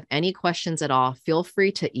 If you have any questions at all, feel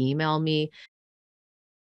free to email me.